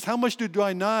push this? How much do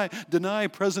I deny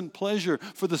present pleasure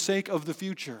for the sake of the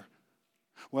future?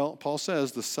 Well, Paul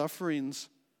says the sufferings,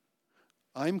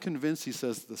 I'm convinced, he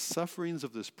says, the sufferings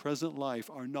of this present life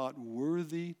are not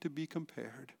worthy to be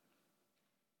compared.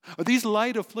 These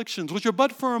light afflictions, which are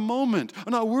but for a moment,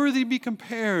 are not worthy to be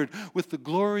compared with the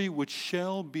glory which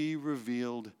shall be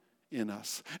revealed in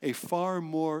us, a far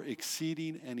more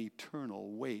exceeding and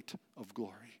eternal weight of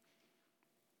glory.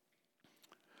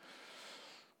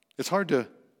 It's hard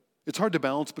to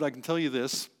balance, but I can tell you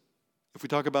this. If we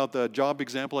talk about the job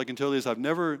example, I can tell you this. I've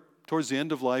never, towards the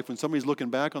end of life, when somebody's looking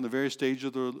back on the various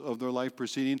stages of their life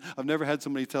proceeding, I've never had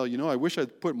somebody tell, I wish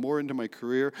I'd put more into my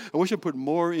career. I wish I'd put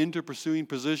more into pursuing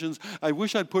positions. I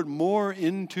wish I'd put more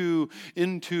into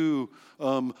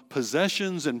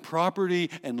possessions and property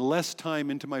and less time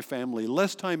into my family,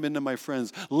 less time into my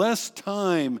friends, less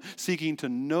time seeking to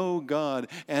know God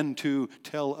and to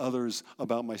tell others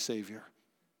about my Savior.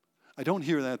 I don't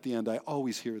hear that at the end. I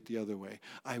always hear it the other way.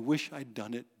 I wish I'd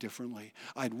done it differently.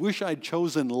 I wish I'd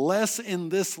chosen less in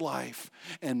this life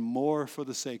and more for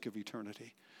the sake of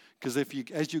eternity. Because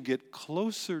as you get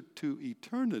closer to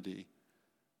eternity,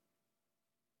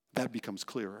 that becomes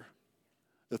clearer.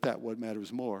 That what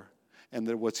matters more. And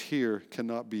that what's here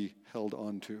cannot be held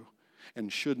onto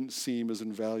and shouldn't seem as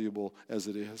invaluable as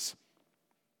it is.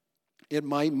 It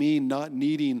might mean not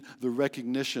needing the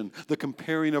recognition, the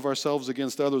comparing of ourselves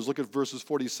against others. Look at verses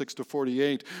 46 to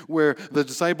 48, where the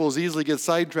disciples easily get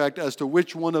sidetracked as to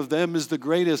which one of them is the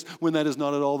greatest, when that is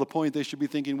not at all the point. They should be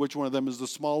thinking which one of them is the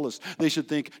smallest. They should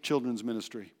think children's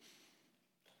ministry.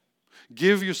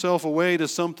 Give yourself away to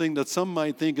something that some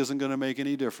might think isn't going to make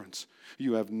any difference.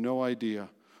 You have no idea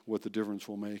what the difference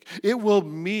will make. It will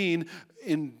mean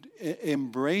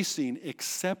embracing,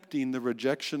 accepting the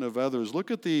rejection of others.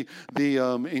 Look at the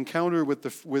encounter with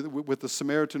the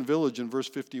Samaritan village in verse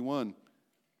 51.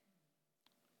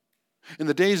 In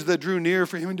the days that drew near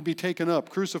for him to be taken up,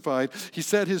 crucified, he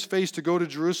set his face to go to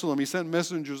Jerusalem. He sent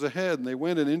messengers ahead, and they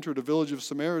went and entered a village of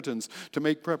Samaritans to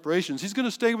make preparations. He's going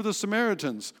to stay with the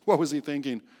Samaritans. What was he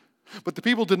thinking? But the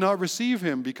people did not receive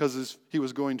him because he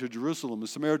was going to Jerusalem. The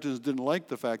Samaritans didn't like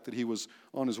the fact that he was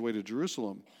on his way to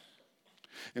Jerusalem.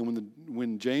 And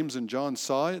when James and John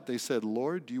saw it, they said,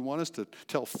 "Lord, do you want us to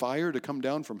tell fire to come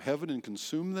down from heaven and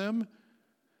consume them?"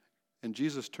 And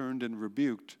Jesus turned and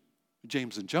rebuked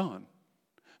James and John,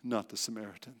 not the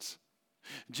Samaritans.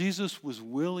 Jesus was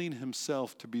willing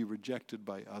himself to be rejected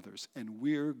by others, and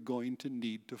we're going to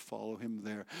need to follow him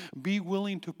there. Be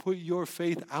willing to put your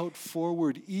faith out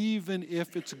forward, even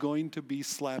if it's going to be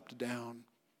slapped down,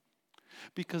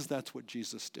 because that's what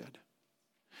Jesus did.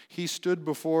 He stood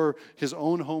before his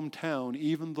own hometown,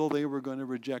 even though they were going to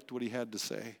reject what he had to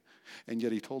say, and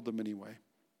yet he told them anyway.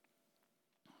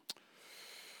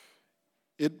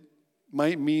 It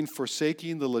might mean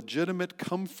forsaking the legitimate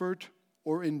comfort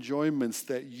or enjoyments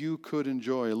that you could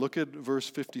enjoy. Look at verse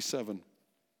 57.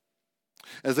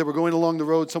 As they were going along the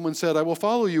road, someone said, "I will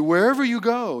follow you wherever you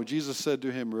go." Jesus said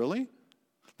to him, "Really?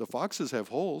 The foxes have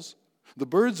holes, the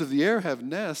birds of the air have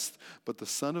nests, but the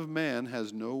Son of Man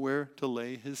has nowhere to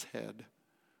lay his head."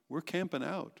 We're camping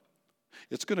out.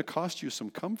 It's going to cost you some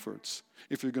comforts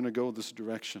if you're going to go this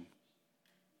direction.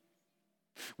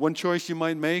 One choice you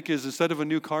might make is, instead of a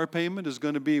new car payment, is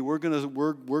going to be we're going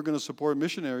to support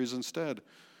missionaries instead.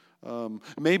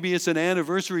 Maybe it's an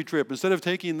anniversary trip. Instead of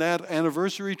taking that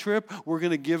anniversary trip, we're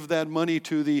going to give that money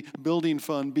to the building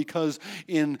fund, because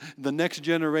in the next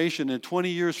generation, in 20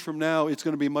 years from now, it's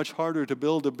going to be much harder to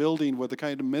build a building where the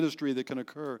kind of ministry that can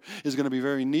occur is going to be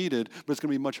very needed, but it's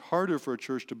going to be much harder for a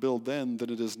church to build then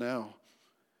than it is now.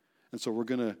 And so we're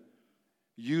going to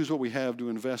use what we have to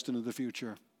invest into the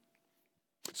future.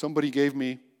 Somebody gave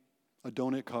me a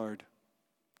donut card.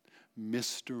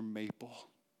 Mr. Maple.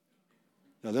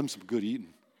 Now, them's some good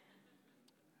eating.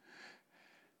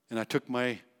 And I took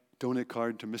my donut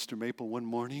card to Mr. Maple one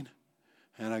morning,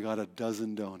 and I got a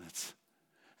dozen donuts.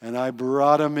 And I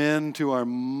brought them in to our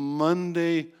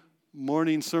Monday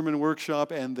morning sermon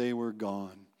workshop, and they were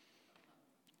gone.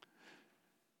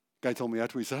 Guy told me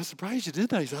afterwards, he said, "I'm surprised you did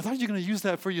that." He said, "I thought you were going to use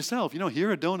that for yourself.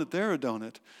 Here a donut, there a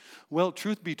donut." Well,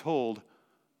 truth be told,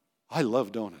 I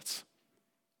love donuts.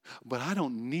 But I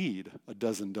don't need a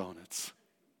dozen donuts.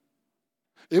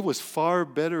 It was far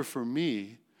better for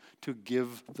me to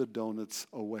give the donuts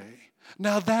away.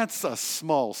 Now, that's a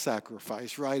small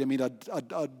sacrifice, right? I mean,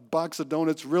 a box of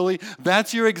donuts, really?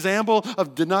 That's your example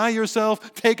of deny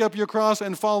yourself, take up your cross,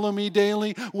 and follow me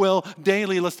daily? Well,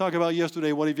 daily, let's talk about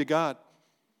yesterday. What have you got?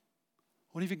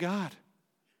 What have you got?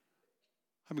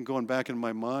 I've been going back in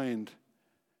my mind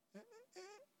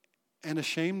and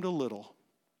ashamed a little.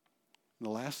 In the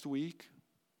last week,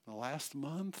 the last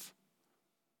month,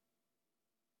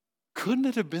 couldn't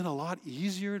it have been a lot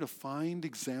easier to find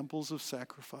examples of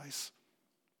sacrifice?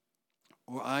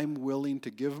 Or I'm willing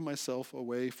to give myself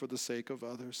away for the sake of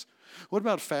others. What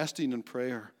about fasting and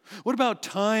prayer? What about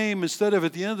time instead of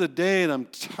at the end of the day and I'm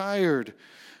tired,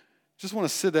 just want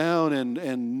to sit down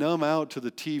and numb out to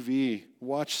the TV,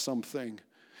 watch something.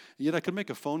 Yet I could make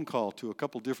a phone call to a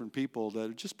couple different people that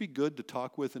would just be good to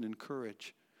talk with and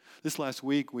encourage. This last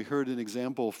week, we heard an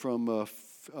example from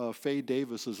Faye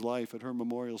Davis's life at her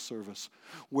memorial service,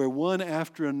 where one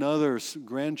after another,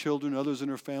 grandchildren, others in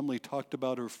her family, talked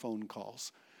about her phone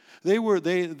calls. They were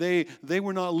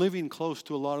not living close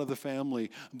to a lot of the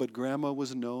family, but Grandma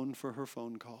was known for her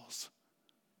phone calls.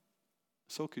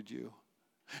 So could you.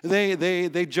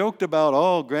 They joked about,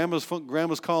 oh, Grandma's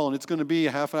calling. It's going to be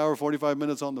a half hour, 45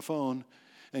 minutes on the phone,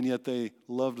 and yet they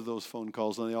loved those phone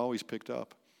calls, and they always picked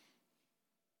up.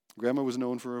 Grandma was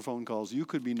known for her phone calls. You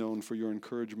could be known for your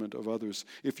encouragement of others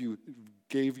if you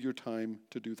gave your time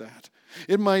to do that.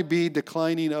 It might be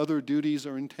declining other duties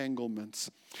or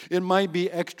entanglements. It might be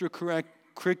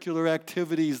extracurricular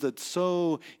activities that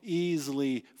so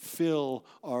easily fill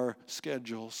our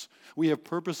schedules. We have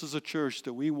purpose as a church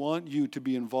that we want you to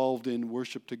be involved in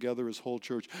worship together as whole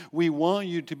church. We want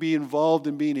you to be involved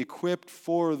in being equipped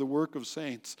for the work of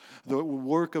saints, the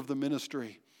work of the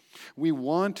ministry. We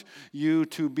want you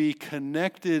to be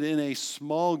connected in a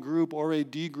small group or a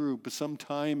D group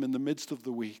sometime in the midst of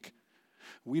the week.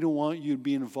 We don't want you to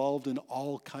be involved in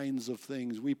all kinds of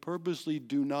things. We purposely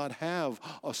do not have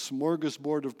a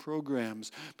smorgasbord of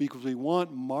programs because we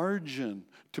want margin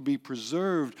to be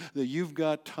preserved, that you've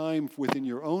got time within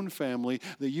your own family,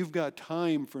 that you've got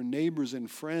time for neighbors and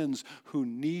friends who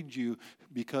need you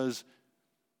because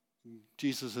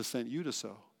Jesus has sent you to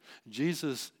sow.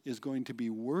 Jesus is going to be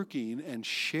working and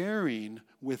sharing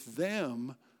with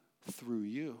them through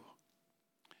you.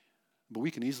 But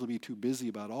we can easily be too busy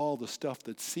about all the stuff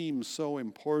that seems so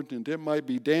important. It might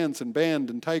be dance and band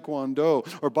and taekwondo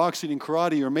or boxing and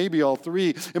karate or maybe all three.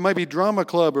 It might be drama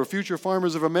club or Future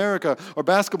Farmers of America or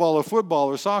basketball or football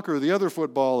or soccer or the other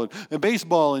football and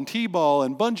baseball and t-ball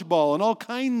and bunch ball and all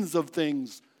kinds of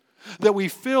things that we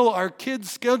fill our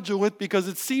kids' schedule with because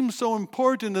it seems so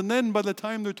important, and then by the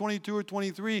time they're 22 or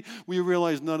 23, we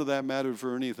realize none of that mattered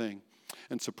for anything.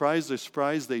 And surprise,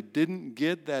 they didn't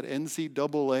get that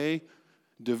NCAA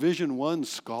Division I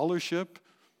scholarship.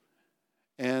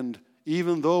 And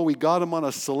even though we got them on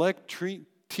a select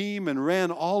team and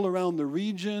ran all around the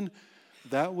region,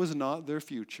 that was not their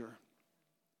future.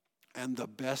 And the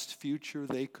best future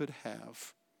they could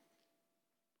have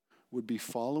would be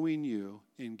following you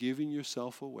and giving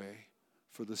yourself away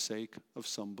for the sake of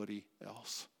somebody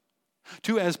else.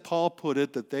 To, as Paul put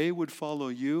it, that they would follow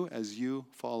you as you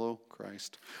follow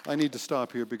Christ. I need to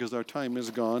stop here because our time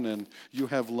is gone and you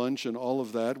have lunch and all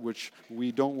of that, which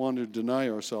we don't want to deny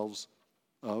ourselves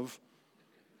of.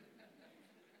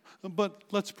 But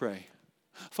let's pray.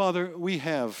 Father, we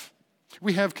have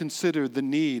considered the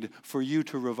need for you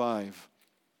to revive.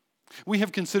 We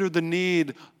have considered the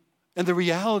need and the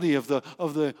reality of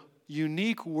the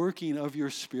unique working of your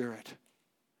Spirit.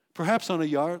 Perhaps on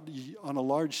a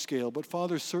large scale, but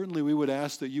Father, certainly we would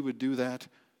ask that you would do that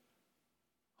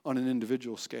on an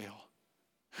individual scale.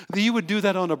 That you would do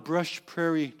that on a Brush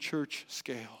Prairie Church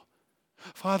scale.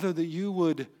 Father, that you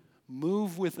would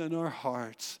move within our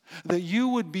hearts, that you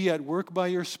would be at work by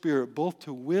your Spirit, both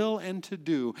to will and to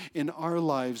do in our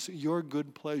lives your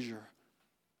good pleasure,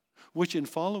 which in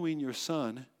following your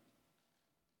Son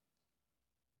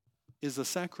is a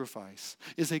sacrifice,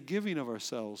 is a giving of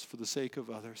ourselves for the sake of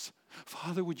others.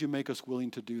 Father, would you make us willing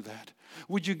to do that?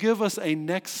 Would you give us a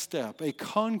next step, a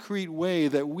concrete way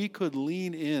that we could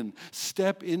lean in,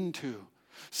 step into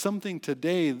something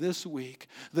today, this week,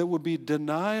 that would be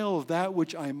denial of that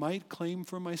which I might claim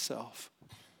for myself,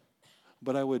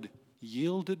 but I would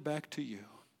yield it back to you.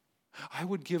 I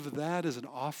would give that as an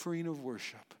offering of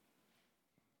worship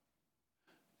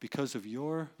because of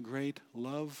your great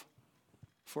love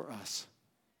for us.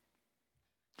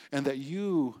 And that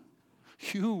you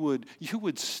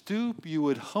would stoop, you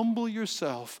would humble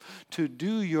yourself to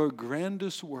do your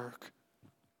grandest work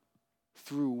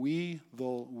through we,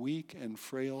 though weak and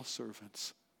frail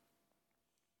servants,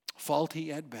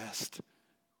 faulty at best,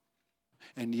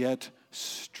 and yet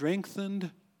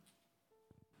strengthened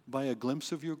by a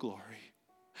glimpse of your glory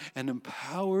and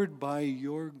empowered by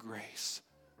your grace.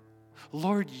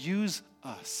 Lord, use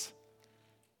us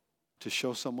to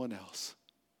show someone else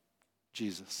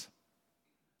Jesus,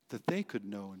 that they could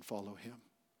know and follow him.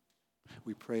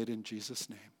 We pray it in Jesus'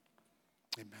 name.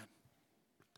 Amen.